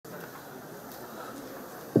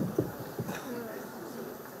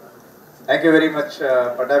Thank you very much,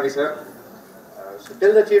 Patavi sir. So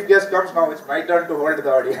till the chief guest comes now, it's my turn to hold the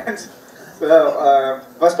audience. So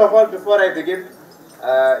first of all, before I begin,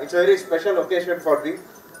 it's a very special occasion for me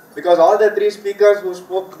because all the three speakers who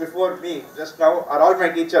spoke before me just now are all my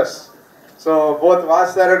teachers. So both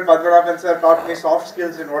Vas sir and Padmanabhan sir taught me soft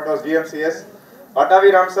skills in what was GMCS.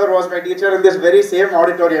 Patavi Ram sir was my teacher in this very same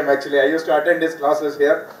auditorium actually. I used to attend his classes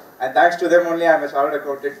here, and thanks to them only I am a chartered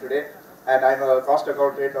accountant today, and I am a cost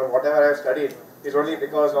accountant or whatever I have studied is only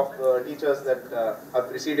because of teachers that have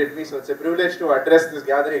preceded me. So it's a privilege to address this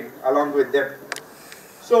gathering along with them.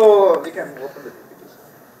 So we can open the PPTs.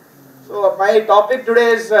 So my topic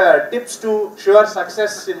today is tips to sure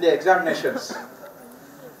success in the examinations.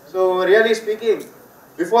 So really speaking,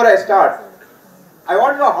 before I start, I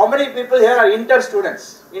want to know how many people here are inter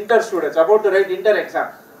students about to write inter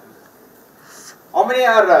exam. How many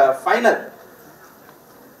are final?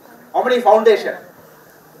 How many foundation?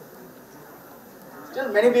 Still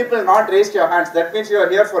many people not raised your hands. That means you are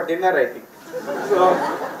here for dinner, I think. So,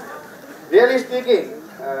 really speaking,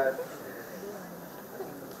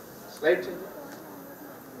 slide change.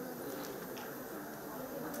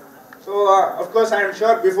 So, of course, I am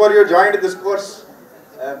sure before you joined this course,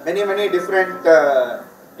 many different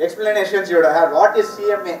explanations you would have had. What is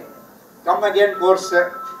CMA? Come again course,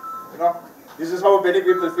 sir. You know, this is how many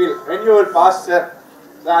people feel. When you will pass, sir.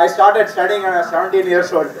 So I started studying when I was 17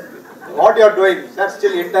 years old. What you are doing? Sir,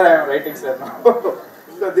 still inter I am writing, sir.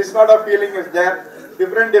 So this sort of feeling is there.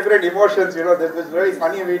 Different emotions, you know. There's this very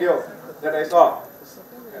funny video that I saw.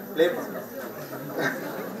 Play.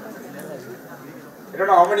 I don't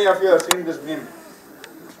know how many of you have seen this meme.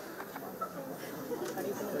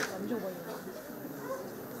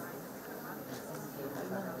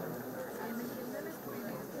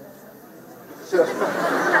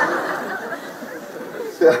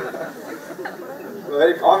 So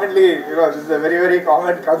very commonly, you know, this is a very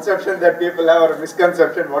common conception that people have, or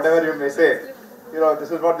misconception, whatever you may say. You know,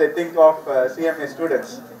 this is what they think of CMA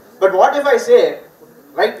students. But what if I say,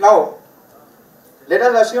 right now, let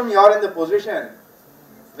us assume you are in the position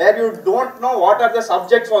where you don't know what are the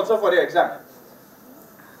subjects also for your exam.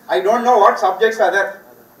 I don't know what subjects are there.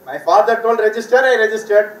 My father told register, I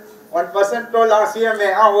registered. One person told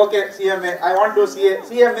CMA, okay, CMA, I want to CA,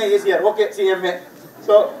 CMA is here, okay, CMA.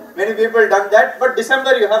 So many people done that, but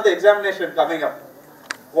December you have the examination coming up.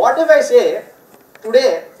 What if I say,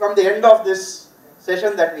 today from the end of this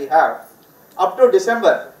session that we have, up to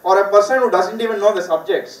December, for a person who doesn't even know the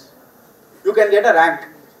subjects, you can get a rank.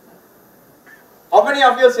 How many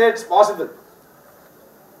of you say it's possible?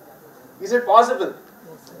 Is it possible?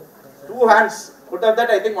 Two hands. Put up that,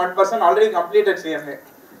 I think one person already completed CMA.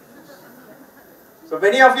 So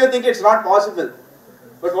many of you think it's not possible.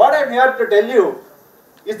 But what I'm here to tell you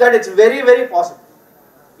is that it's very possible.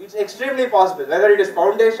 It's extremely possible. Whether it is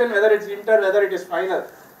foundation, whether it's inter, whether it is final.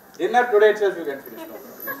 Dinner today itself you can finish.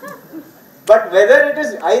 But whether it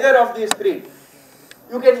is either of these three,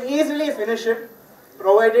 you can easily finish it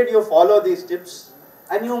provided you follow these tips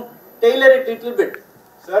and you tailor it a little bit.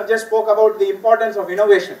 Sir just spoke about the importance of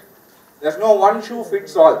innovation. There's no one shoe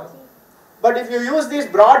fits all. But if you use these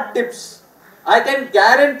broad tips, I can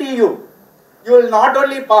guarantee you, you will not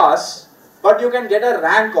only pass, but you can get a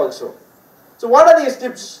rank also. So what are these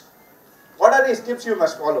tips? What are these tips you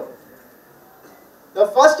must follow? The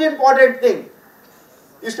first important thing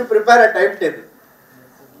is to prepare a timetable.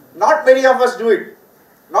 Not many of us do it.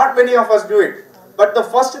 Not many of us do it. But the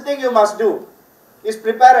first thing you must do is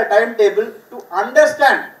prepare a timetable to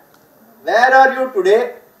understand where are you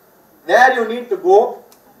today, where you need to go,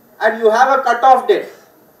 and you have a cut-off date.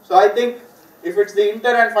 So I think if it's the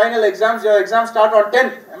inter and final exams, your exams start on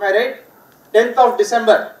 10th, am I right? 10th of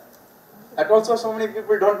December. That also so many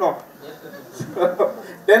people don't know.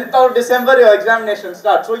 10th of December your examination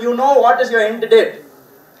starts. So you know what is your end date.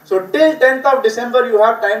 So till 10th of December you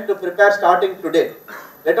have time to prepare starting today.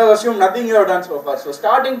 Let us assume nothing you have done so far. So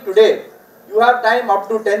starting today, you have time up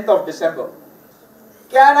to 10th of December.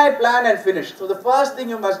 Can I plan and finish? So the first thing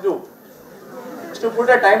you must do is to put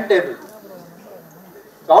a timetable.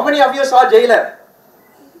 So how many of you saw Jailer?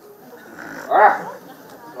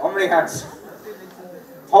 So many hands.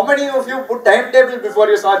 How many of you put timetable before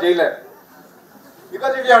you saw Jailer?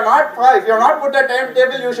 Because if you are not put a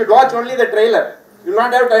timetable, you should watch only the trailer. You will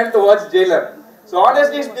not have time to watch Jailer. So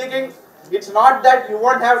honestly speaking, it's not that you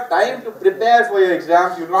won't have time to prepare for your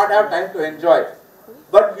exams, you will not have time to enjoy.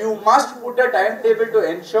 But you must put a timetable to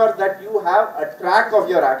ensure that you have a track of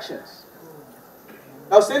your actions.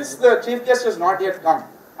 Now since the chief guest has not yet come,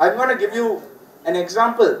 I'm going to give you an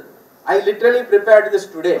example. I literally prepared this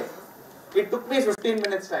today. It took me 15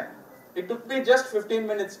 minutes time. It took me just 15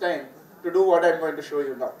 minutes time to do what I'm going to show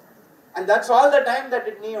you now. And that's all the time that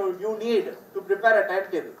you need to prepare a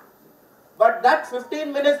timetable. But that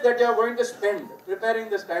 15 minutes that you are going to spend preparing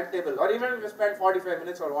this timetable, or even if you spend 45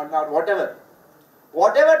 minutes or 1 hour,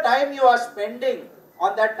 whatever time you are spending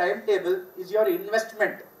on that timetable is your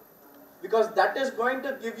investment. Because that is going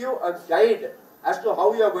to give you a guide as to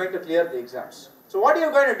how you are going to clear the exams. So what are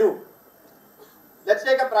you going to do? Let's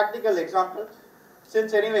take a practical example.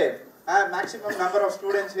 Since anyway, I have maximum number of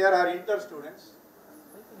students here are inter students.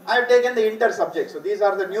 I have taken the inter subjects. So these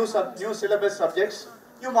are the new syllabus subjects.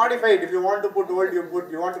 You modify it. If you want to put old, you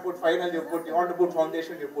put. You want to put final, you put. You want to put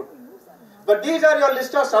foundation, you put. But these are your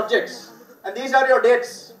list of subjects. And these are your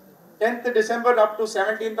dates. 10th December up to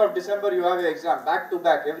 17th of December you have your exam. Back to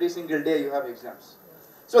back. Every single day you have exams.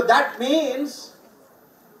 So that means,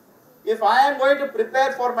 if I am going to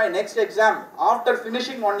prepare for my next exam, after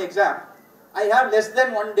finishing one exam, I have less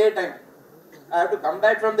than 1 day time. I have to come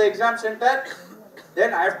back from the exam center.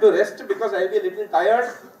 Then I have to rest because I will be a little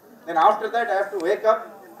tired. Then after that I have to wake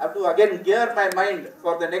up. I have to again gear my mind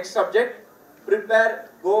for the next subject. Prepare,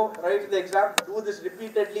 go, write the exam. Do this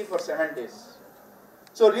repeatedly for 7 days.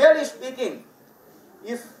 So really speaking,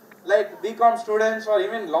 if like BCom students or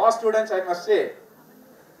even law students, I must say,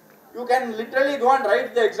 you can literally go and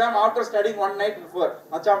write the exam after studying one night before.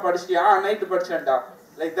 Macham padishtiya, night padishanda.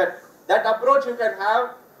 Like that. That approach you can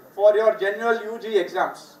have for your general UG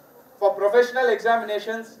exams. For professional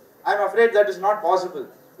examinations, I am afraid that is not possible.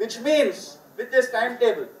 Which means, with this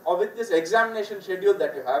timetable or with this examination schedule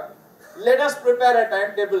that you have, let us prepare a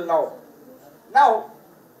timetable now. Now,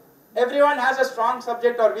 everyone has a strong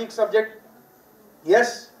subject or weak subject.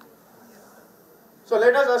 Yes? So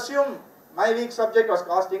let us assume my weak subject was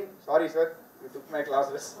costing. Sorry sir, you took my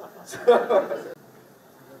classes.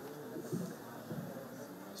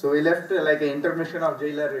 So we left like an intermission of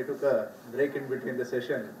jailer. We took a break in between the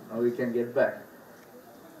session. Now we can get back.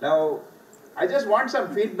 Now, I just want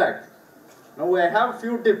some feedback. Now I have a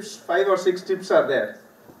few tips, 5 or 6 tips are there.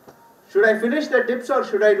 Should I finish the tips or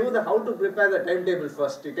should I do the how to prepare the timetable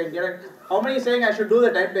first? You can get a, how many saying I should do the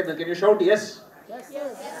timetable? Can you shout yes? Yes.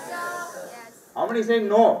 Yes. Yes. How many saying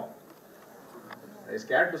no? I'm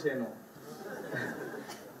scared to say no.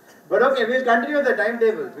 But okay, we'll continue the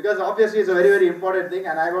timetable because obviously it's a very, very important thing.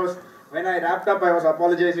 And when I wrapped up, I was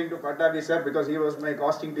apologizing to Patabi sir because he was my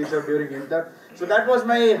costing teacher during inter. So that was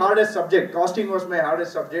my hardest subject. Costing was my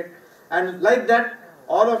hardest subject. And like that,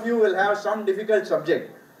 all of you will have some difficult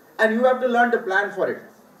subject. And you have to learn to plan for it.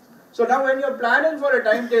 So now when you're planning for a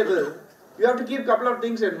timetable, you have to keep a couple of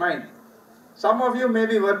things in mind. Some of you may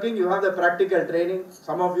be working, you have the practical training.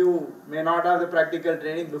 Some of you may not have the practical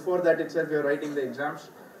training. Before that itself, you're writing the exams.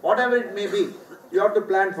 Whatever it may be, you have to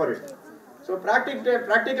plan for it. So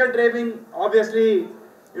practical training, obviously,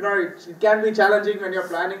 it can be challenging when you're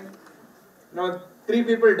planning. 3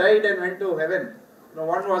 people died and went to heaven.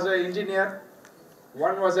 One was an engineer,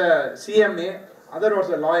 one was a CMA, other was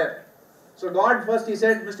a lawyer. So God first, he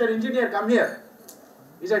said, Mr. Engineer, come here.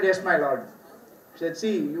 He said, yes, my Lord. He said,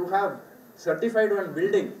 see, you have certified one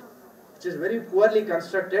building, which is very poorly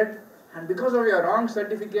constructed, and because of your wrong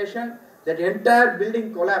certification, that entire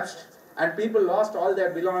building collapsed and people lost all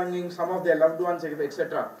their belongings, some of their loved ones,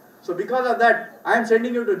 etc. So because of that, I am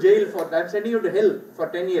sending you to jail I am sending you to hell for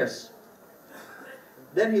 10 years.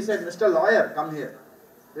 Then he said, Mr. Lawyer, come here.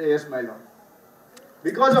 Say, yes, my Lord.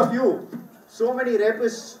 Because of you, so many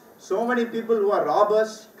rapists, so many people who are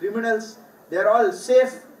robbers, criminals, they are all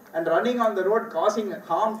safe and running on the road causing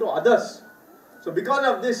harm to others. So because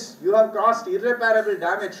of this, you have caused irreparable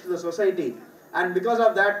damage to the society. And because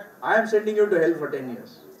of that, I am sending you to hell for 10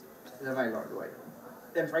 years. He said, my Lord, why?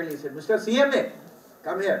 Then finally he said, Mr. CMA,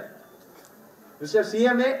 come here. Mr.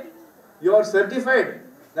 CMA, you are certified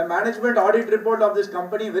the management audit report of this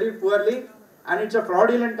company very poorly, and it's a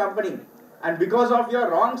fraudulent company. And because of your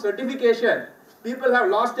wrong certification, people have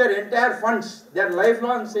lost their entire funds, their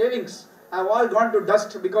lifelong savings have all gone to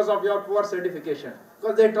dust because of your poor certification.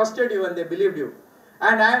 Because they trusted you and they believed you.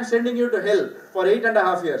 And I am sending you to hell for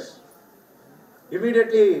 8.5 years.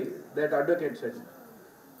 Immediately that advocate said,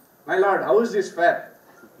 my Lord, how is this fair?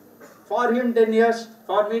 For him 10 years,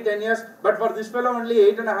 for me 10 years, but for this fellow only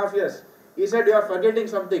 8.5 years. He said, you are forgetting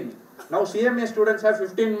something. Now CMA students have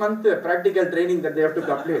 15-month practical training that they have to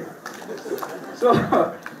complete.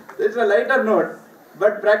 So, it's a lighter note,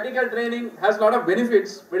 but practical training has a lot of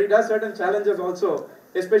benefits, but it has certain challenges also,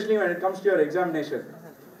 especially when it comes to your examination.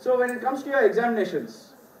 So when it comes to your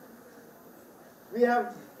examinations, we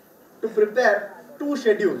have to prepare 2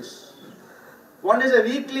 schedules. One is a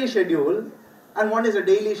weekly schedule and one is a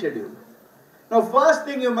daily schedule. Now first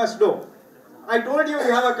thing you must know, I told you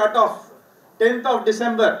you have a cutoff, 10th of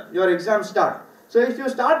December, your exams start. So if you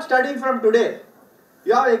start studying from today,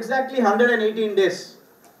 you have exactly 118 days.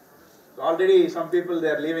 So already some people they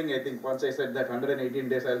are leaving, I think. Once I said that 118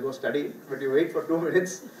 days I'll go study, but you wait for 2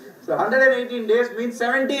 minutes. So 118 days means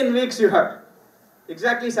 17 weeks you have.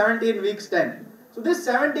 Exactly 17 weeks time. So this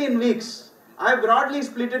 17 weeks, I broadly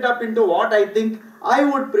split it up into what I think I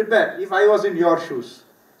would prepare if I was in your shoes.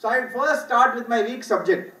 So I first start with my weak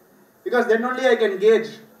subject, because then only I can gauge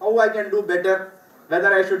how I can do better,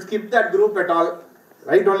 whether I should skip that group at all,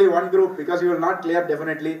 write only one group because you will not clear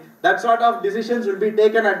definitely. That sort of decisions will be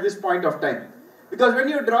taken at this point of time. Because when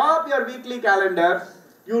you draw up your weekly calendar,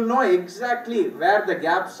 you will know exactly where the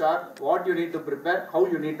gaps are, what you need to prepare, how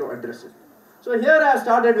you need to address it. So here I have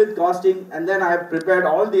started with costing, and then I have prepared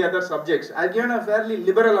all the other subjects. I have given a fairly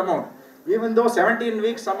liberal amount. Even though 17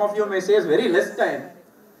 weeks, some of you may say is very less time,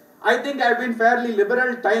 I think I have been fairly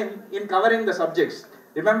liberal time in covering the subjects.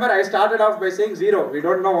 Remember, I started off by saying 0. We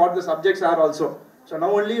don't know what the subjects are also. So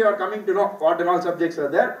now only you are coming to know what and all subjects are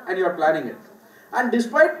there, and you are planning it. And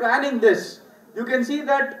despite planning this, you can see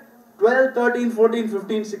that 12, 13, 14,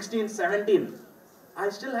 15, 16, 17, I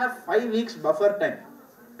still have 5 weeks buffer time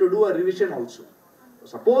to do a revision also. So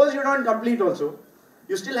suppose you don't complete also,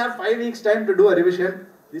 you still have 5 weeks time to do a revision.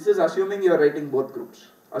 This is assuming you are writing both groups.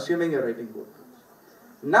 Assuming you are writing both groups.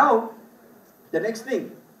 Now, the next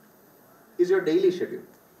thing is your daily schedule.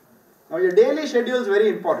 Now your daily schedule is very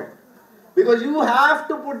important, because you have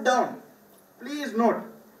to put down, please note,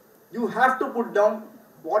 you have to put down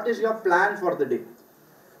what is your plan for the day.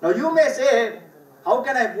 Now you may say, how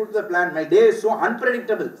can I put the plan? My day is so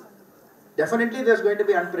unpredictable. Definitely there is going to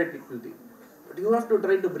be unpredictability, but you have to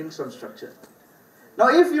try to bring some structure. Now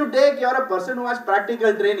if you take, you are a person who has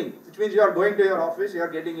practical training, which means you are going to your office, you are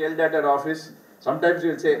getting yelled at your office. Sometimes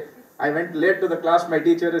you will say, I went late to the class, my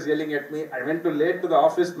teacher is yelling at me. I went late to the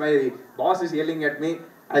office, my boss is yelling at me.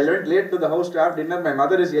 I went late to the house to have dinner, my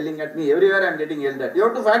mother is yelling at me. Everywhere I am getting yelled at. You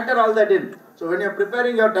have to factor all that in. So when you are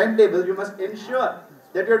preparing your timetable, you must ensure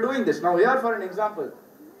that you are doing this. Now here for an example,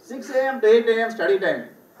 6 a.m. to 8 a.m. study time.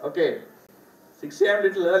 Okay, 6 a.m.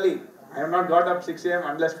 little early. I have not got up 6 a.m.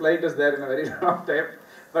 unless flight is there in a very long time.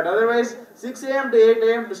 But otherwise, 6 a.m. to 8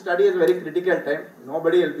 a.m. to study is a very critical time.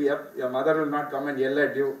 Nobody will be up. Your mother will not come and yell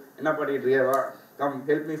at you. Come,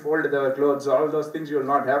 help me fold the clothes. All those things you will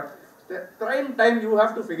not have. The prime time you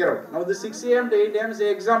have to figure out. Now, the 6 a.m. to 8 a.m. is an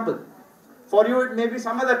example. For you, it may be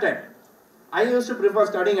some other time. I used to prefer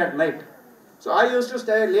studying at night. So, I used to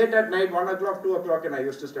stay late at night, 1 o'clock, 2 o'clock, and I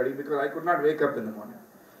used to study because I could not wake up in the morning.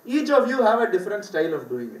 Each of you have a different style of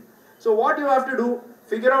doing it. So, what you have to do,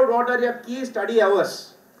 figure out what are your key study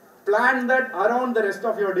hours. Plan that around the rest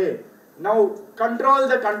of your day. Now, control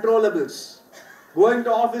the controllables. Going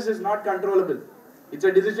to office is not controllable. It's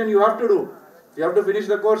a decision you have to do. If you have to finish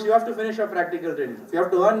the course, you have to finish your practical training. If you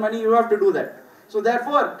have to earn money, you have to do that. So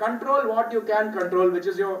therefore, control what you can control, which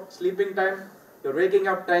is your sleeping time, your waking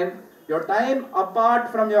up time, your time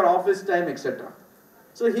apart from your office time, etc.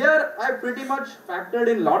 So here, I pretty much factored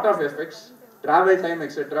in lot of effects, travel time,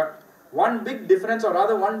 etc. One big difference, or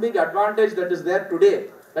rather one big advantage that is there today,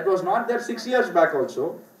 that was not there 6 years back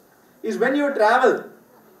also, is when you travel,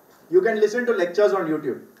 you can listen to lectures on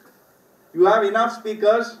YouTube. You have enough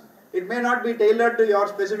speakers. It may not be tailored to your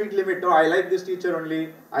specific limit. No, I like this teacher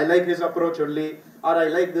only, I like his approach only, or I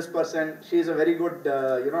like this person, she is a very good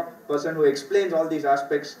person who explains all these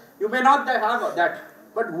aspects. You may not have that,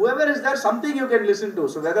 but whoever is there, something you can listen to.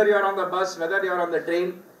 So whether you are on the bus, whether you are on the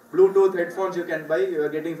train, Bluetooth headphones you can buy, you are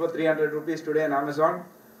getting for 300 rupees today on Amazon.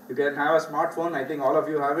 You can have a smartphone, I think all of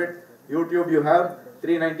you have it. YouTube you have,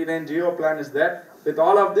 399 Geo plan is there. With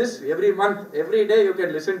all of this, every month, every day you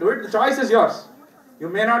can listen to it. The choice is yours. You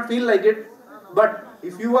may not feel like it, but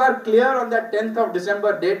if you are clear on that 10th of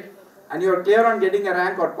December date, and you are clear on getting a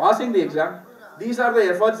rank or passing the exam, these are the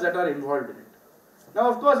efforts that are involved in it. Now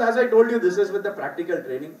of course, as I told you, this is with the practical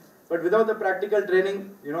training, but without the practical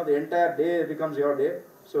training, the entire day becomes your day,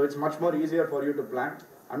 so it's much more easier for you to plan.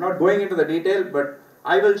 I'm not going into the detail, but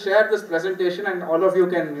I will share this presentation and all of you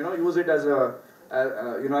can use it as a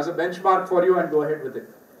as a benchmark for you and go ahead with it.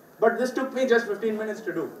 But this took me just 15 minutes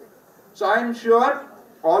to do. So I am sure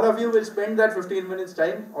all of you will spend that 15 minutes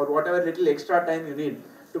time or whatever little extra time you need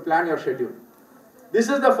to plan your schedule. This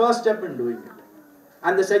is the first step in doing it.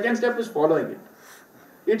 And the second step is following it.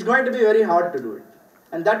 It's going to be very hard to do it.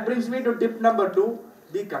 And that brings me to tip number 2,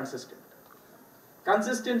 be consistent.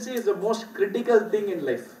 Consistency is the most critical thing in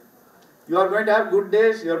life. You are going to have good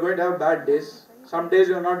days, you are going to have bad days. Some days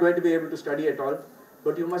you are not going to be able to study at all,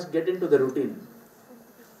 but you must get into the routine.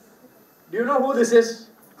 Do you know who this is?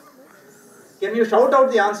 Can you shout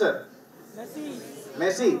out the answer? Messi.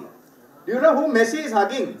 Messi. Do you know who Messi is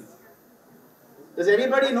hugging? Does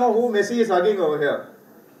anybody know who Messi is hugging over here?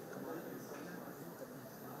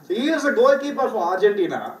 So he is the goalkeeper for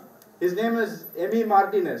Argentina. His name is Emi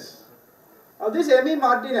Martinez. Now this Emi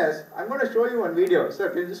Martinez, I'm going to show you one video. Sir,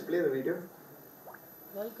 can you just play the video?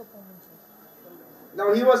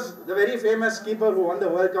 Now he was the very famous keeper who won the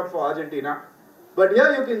World Cup for Argentina. But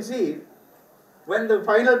here you can see, when the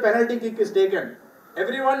final penalty kick is taken,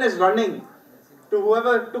 everyone is running to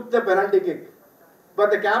whoever took the penalty kick.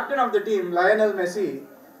 But the captain of the team, Lionel Messi,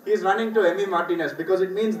 he is running to Emi Martinez because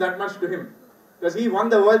it means that much to him. Because he won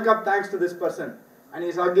the World Cup thanks to this person. And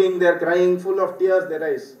he's hugging, they're crying, full of tears, their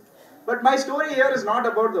eyes. But my story here is not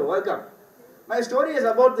about the World Cup. My story is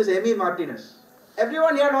about this Emi Martinez.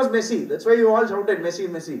 Everyone here knows Messi. That's why you all shouted Messi,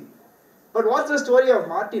 Messi. But what's the story of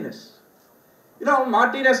Martinez? You know,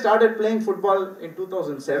 Martinez started playing football in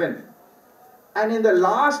 2007. And in the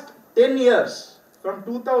last 10 years, from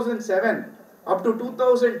 2007 up to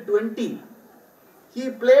 2020, he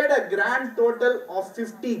played a grand total of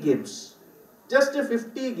 50 games. Just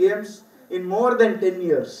 50 games in more than 10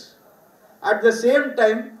 years. At the same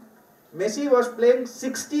time, Messi was playing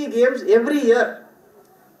 60 games every year.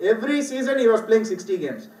 Every season he was playing 60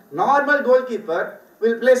 games. Normal goalkeeper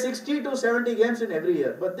will play 60 to 70 games in every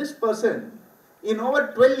year. But this person, in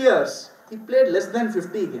over 12 years, he played less than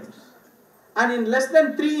 50 games. And in less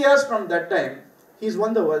than 3 years from that time, he's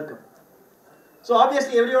won the World Cup. So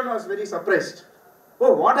obviously everyone was very surprised.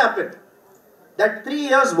 Oh, what happened? That 3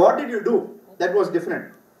 years, what did you do that was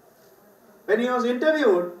different? When he was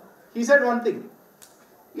interviewed, he said one thing.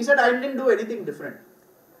 He said, I didn't do anything different.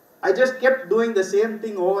 I just kept doing the same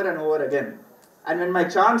thing over and over again. And when my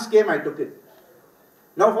chance came, I took it.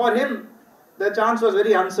 Now for him, the chance was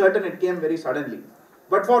very uncertain. It came very suddenly.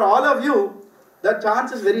 But for all of you, the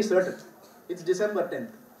chance is very certain. It's December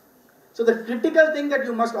 10th. So the critical thing that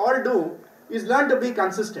you must all do is learn to be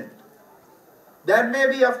consistent. There may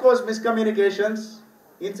be, of course, miscommunications,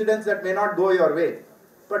 incidents that may not go your way.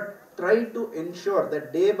 But try to ensure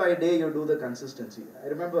that day by day you do the consistency. I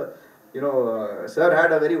remember, sir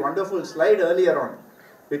had a very wonderful slide earlier on,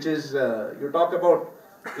 which is, you talk about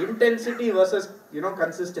intensity versus,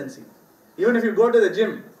 consistency. Even if you go to the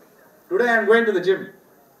gym, today I am going to the gym.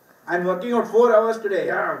 I am working out 4 hours today,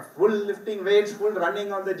 full lifting weights, full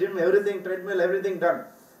running on the gym, everything, treadmill, everything done.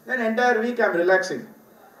 Then entire week I am relaxing.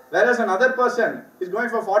 Whereas another person is going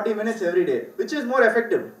for 40 minutes every day. Which is more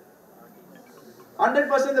effective?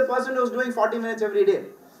 100% the person who is doing 40 minutes every day.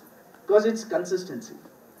 Because it's consistency.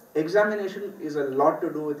 Examination is a lot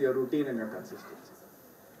to do with your routine and your consistency.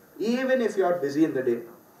 Even if you are busy in the day,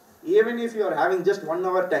 even if you are having just 1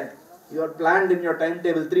 hour time, you are planned in your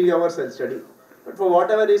timetable 3 hours I'll study. But for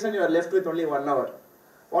whatever reason you are left with only 1 hour.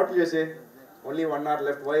 What will you say? Only 1 hour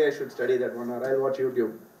left, why I should study that 1 hour? I'll watch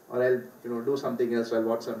YouTube. Or I'll do something else, I'll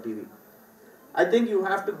watch some TV. I think you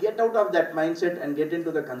have to get out of that mindset and get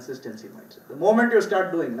into the consistency mindset. The moment you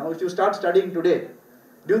start doing, now if you start studying today,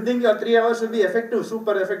 do you think your 3 hours will be effective,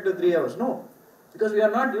 super effective 3 hours? No. Because we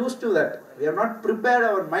are not used to that. We have not prepared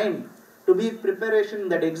our mind to be preparation in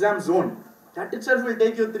that exam zone. That itself will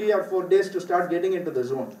take you 3 or 4 days to start getting into the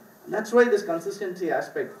zone. And that's why this consistency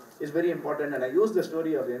aspect is very important, and I use the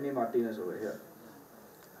story of Emi Martinez over here.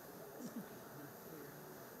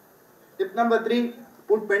 Tip number 3,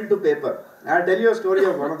 put pen to paper. I'll tell you a story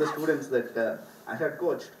of one of the students that I had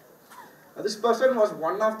coached. Now, this person was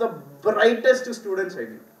one of the brightest students I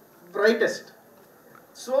knew. Brightest.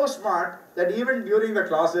 So smart that even during the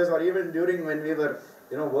classes or even during when we were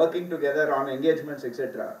working together on engagements,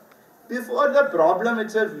 etc., before the problem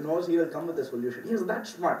itself, he knows he will come with a solution. He is that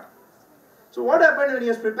smart. So what happened when he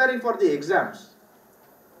was preparing for the exams?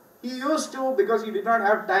 He used to, because he did not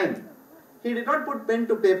have time, he did not put pen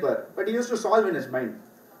to paper, but he used to solve in his mind.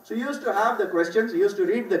 So he used to have the questions, he used to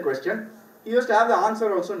read the question, he used to have the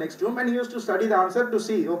answer also next to him, and he used to study the answer to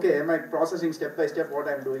see, okay, am I processing step by step what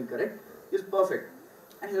I am doing correct? He is perfect.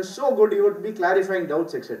 And he was so good, he would be clarifying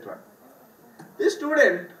doubts, etc. This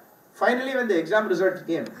student, finally when the exam results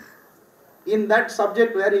came, in that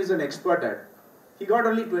subject where he is an expert at, he got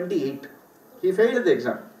only 28. He failed the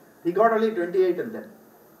exam. He got only 28 in that.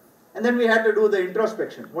 And then we had to do the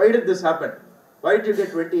introspection. Why did this happen? Why did you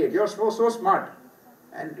get 28? You are so smart.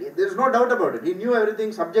 And there is no doubt about it. He knew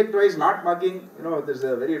everything subject-wise, not mugging. There's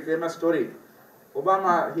a very famous story.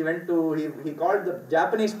 Obama, he called the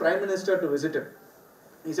Japanese Prime Minister to visit him.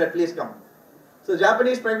 He said, please come. So the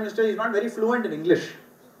Japanese Prime Minister is not very fluent in English.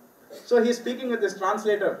 So he's speaking with this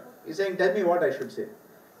translator. He's saying, tell me what I should say.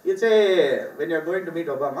 He'll say, when you're going to meet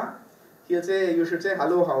Obama, he'll say, you should say,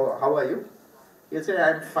 hello, how are you? He'll say,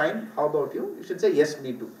 I'm fine, how about you? You should say, yes,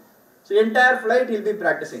 me too. So the entire flight he'll be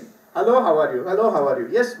practicing. Hello, how are you? Hello, how are you?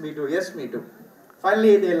 Yes, me too. Yes, me too.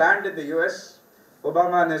 Finally, they land in the US.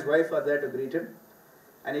 Obama and his wife are there to greet him.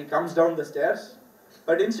 And he comes down the stairs.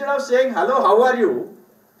 But instead of saying, hello, how are you?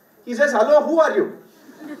 He says, hello, who are you?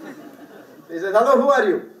 He says, hello, who are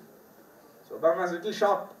you? So Obama is a little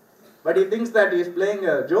shocked. But he thinks that he is playing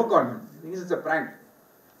a joke on him. He thinks it's a prank.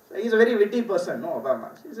 So he's a very witty person, no, Obama.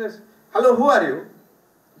 He says, hello, who are you?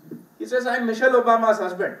 He says, I'm Michelle Obama's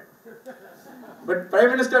husband. But Prime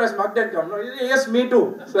Minister has mugged and come. No, yes, me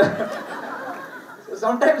too. So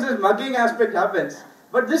sometimes this mugging aspect happens.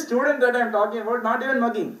 But this student that I'm talking about, not even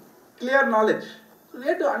mugging. Clear knowledge. So we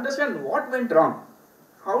have to understand what went wrong.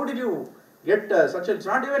 How did you get such a, it's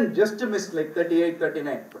not even just a miss like 38,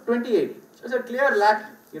 39, but 28. So it's a clear lack,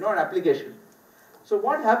 in application. So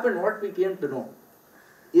what happened, what we came to know,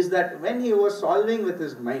 is that when he was solving with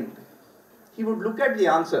his mind, he would look at the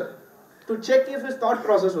answer to check if his thought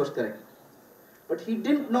process was correct. But he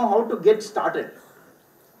didn't know how to get started.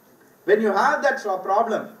 When you have that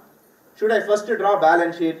problem, should I first draw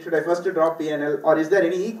balance sheet, should I first draw P&L, or is there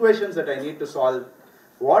any equations that I need to solve?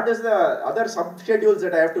 What is the other sub-schedules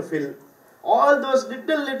that I have to fill? All those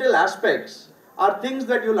little aspects are things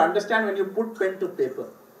that you'll understand when you put pen to paper.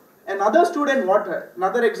 Another student,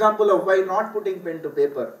 another example of why not putting pen to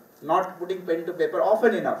paper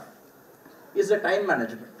often enough, is the time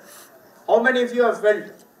management. How many of you have felt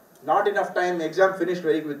not enough time, exam finished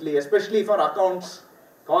very quickly, especially for accounts,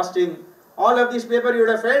 costing, all of these paper you would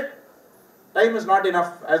have felt, time is not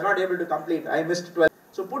enough, I was not able to complete, I missed 12.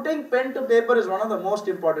 So putting pen to paper is one of the most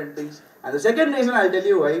important things. And the second reason I'll tell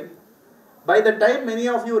you why, by the time many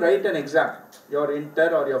of you write an exam, your inter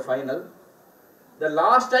or your final, the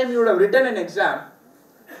last time you would have written an exam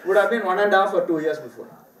would have been 1.5 or 2 years before.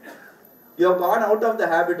 You have gone out of the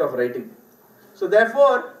habit of writing. So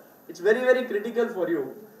therefore, it's very critical for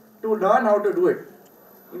you to learn how to do it.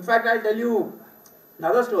 In fact, I'll tell you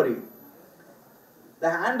another story.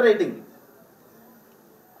 The handwriting.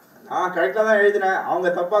 Correct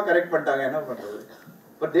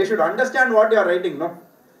but they should understand what you are writing, no?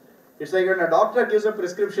 It's like when a doctor gives a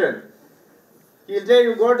prescription, he'll say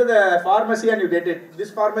you go to the pharmacy and you get it.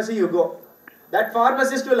 This pharmacy you go. That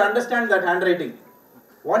pharmacist will understand that handwriting.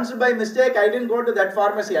 Once by mistake, I didn't go to that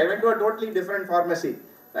pharmacy. I went to a totally different pharmacy.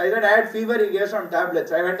 I said, I had fever, he gave some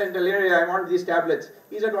tablets. I went and told him, I want these tablets.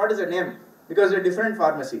 He said, what is the name? Because it's a different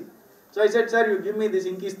pharmacy. So I said, sir, you give me this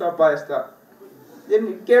Inkista Pasta. Then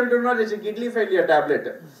it came to know it's a kidney failure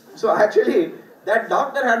tablet. So actually, that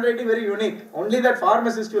doctor handwriting very unique. Only that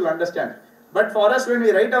pharmacist will understand. But for us, when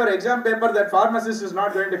we write our exam paper, that pharmacist is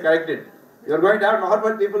not going to correct it. You are going to have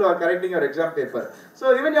normal people who are correcting your exam paper.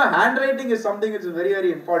 So even your handwriting is something which is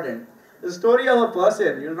very important. The story of a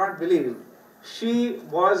person, you will not believe. She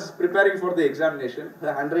was preparing for the examination.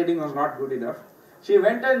 Her handwriting was not good enough. She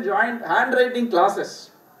went and joined handwriting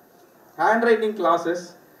classes. Handwriting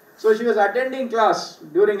classes. So she was attending class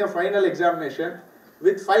during a final examination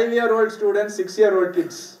with 5-year-old students, 6-year-old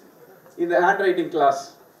kids in the handwriting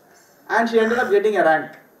class. And she ended up getting a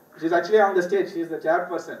rank. She's actually on the stage. She's the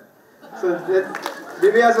chairperson. So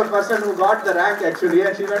Divya is a person who got the rank actually,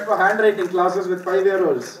 and she went for handwriting classes with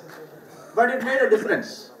 5-year-olds. But it made a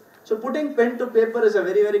difference. So putting pen to paper is a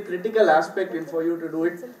very critical aspect for you to do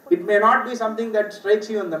it. It may not be something that strikes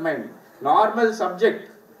you in the mind. Normal subject,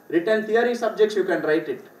 written theory subjects you can write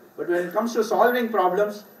it. But when it comes to solving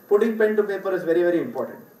problems, putting pen to paper is very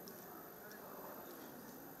important.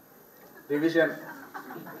 Revision,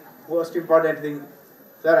 most important thing.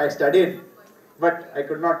 Sir, I studied, but I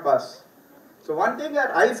could not pass. So one thing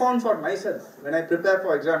that I found for myself when I prepare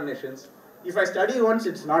for examinations, if I study once,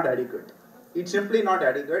 it's not adequate. It's simply not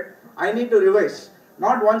adequate. I need to revise.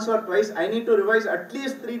 Not once or twice, I need to revise at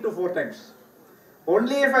least 3 to 4 times.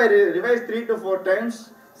 Only if I revise 3 to 4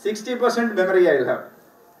 times, 60% memory I will have.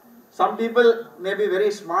 Some people may be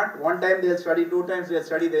very smart. One time they'll study, 2 times they'll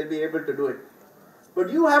study, they'll be able to do it. But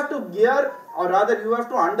you have to gear, or rather you have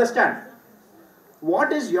to understand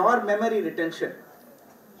what is your memory retention.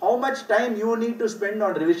 How much time you need to spend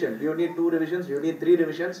on revision. You need 2 revisions, you need 3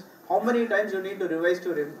 revisions. How many times you need to revise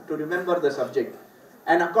to remember the subject.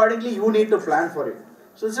 And accordingly you need to plan for it.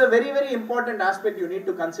 So it's a very important aspect you need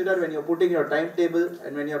to consider when you're putting your timetable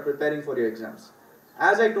and when you're preparing for your exams.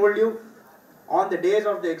 As I told you, on the days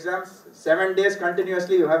of the exams, 7 days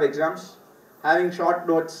continuously you have exams, having short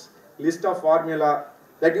notes, list of formula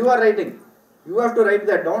that you are writing. You have to write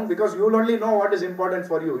that down because you will only know what is important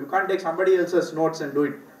for you. You can't take somebody else's notes and do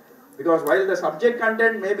it. Because while the subject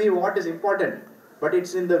content may be what is important, but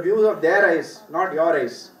it's in the views of their eyes, not your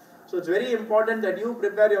eyes. So it's very important that you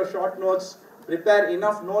prepare your short notes, prepare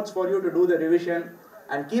enough notes for you to do the revision,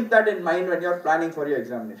 and keep that in mind when you're planning for your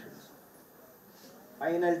examinations.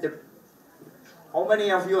 Final tip. How many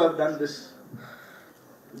of you have done this?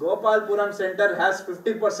 Gopalpuram center has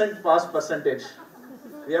 50% pass percentage.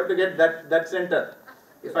 We have to get that center.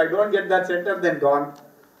 If I don't get that center, then gone.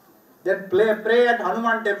 Then pray at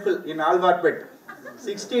Hanuman temple in Alvarpet.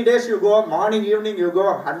 60 days you go, morning, evening you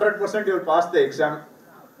go, 100% you will pass the exam.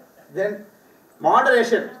 Then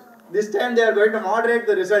moderation. This time they are going to moderate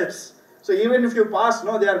the results. So even if you pass,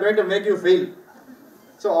 no, they are going to make you fail.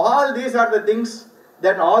 So all these are the things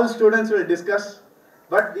that all students will discuss.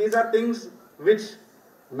 But these are things which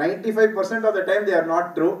 95% of the time they are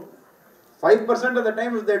not true. 5% of the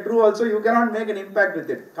time if they are true also, you cannot make an impact with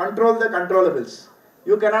it. Control the controllables.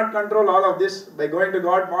 You cannot control all of this by going to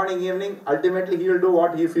God morning, evening. Ultimately, He will do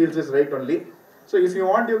what He feels is right only. So if you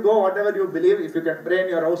want, you go whatever you believe. If you can pray in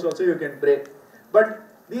your house also, you can pray. But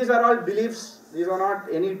these are all beliefs. These are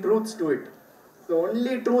not any truths to it. The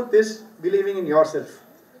only truth is believing in yourself.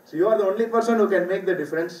 So you are the only person who can make the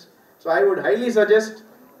difference. So I would highly suggest,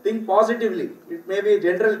 think positively. It may be a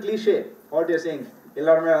general cliche, what you are saying.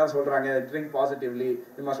 Think positively,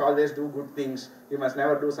 you must always do good things, you must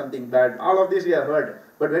never do something bad. All of this we have heard.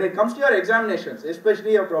 But when it comes to your examinations,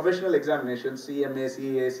 especially your professional examinations, CMA,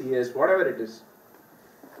 CA, CS, whatever it is,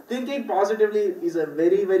 thinking positively is a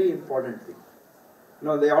very, very important thing. You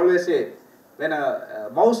know, they always say, when a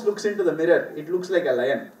mouse looks into the mirror, it looks like a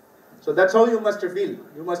lion. So that's how you must feel.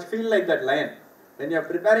 You must feel like that lion. When you are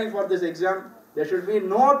preparing for this exam, there should be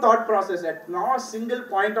no thought process at no single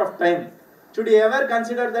point of time. Should you ever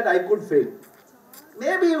consider that I could fail?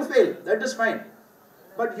 Maybe you fail, that is fine.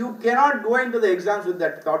 But you cannot go into the exams with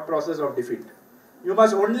that thought process of defeat. You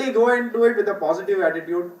must only go into it with a positive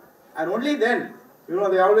attitude, and only then, you know,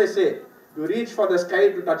 they always say, you reach for the sky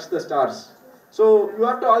to touch the stars. So you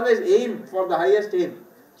have to always aim for the highest aim.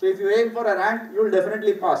 So if you aim for a rank, you will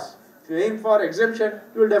definitely pass. If you aim for exemption,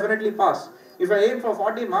 you will definitely pass. If I aim for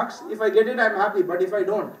 40 marks, if I get it, I am happy. But if I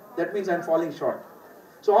don't, that means I am falling short.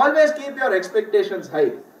 So always keep your expectations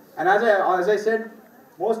high. And as I said,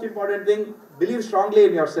 most important thing, believe strongly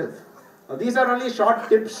in yourself. Now, these are only short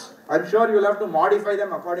tips. I'm sure you'll have to modify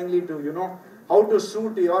them accordingly to, you know, how to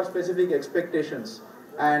suit your specific expectations.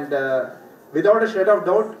 And without a shred of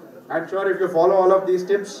doubt, I'm sure if you follow all of these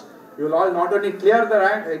tips, you'll all not only clear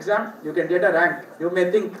the exam, you can get a rank. You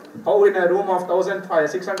may think, how in a room of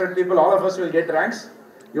 1,600 people, all of us will get ranks.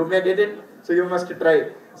 You may get it, so you must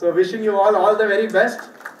try. So wishing you all the very best,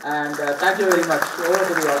 and thank you very much. Over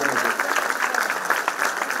to the audience.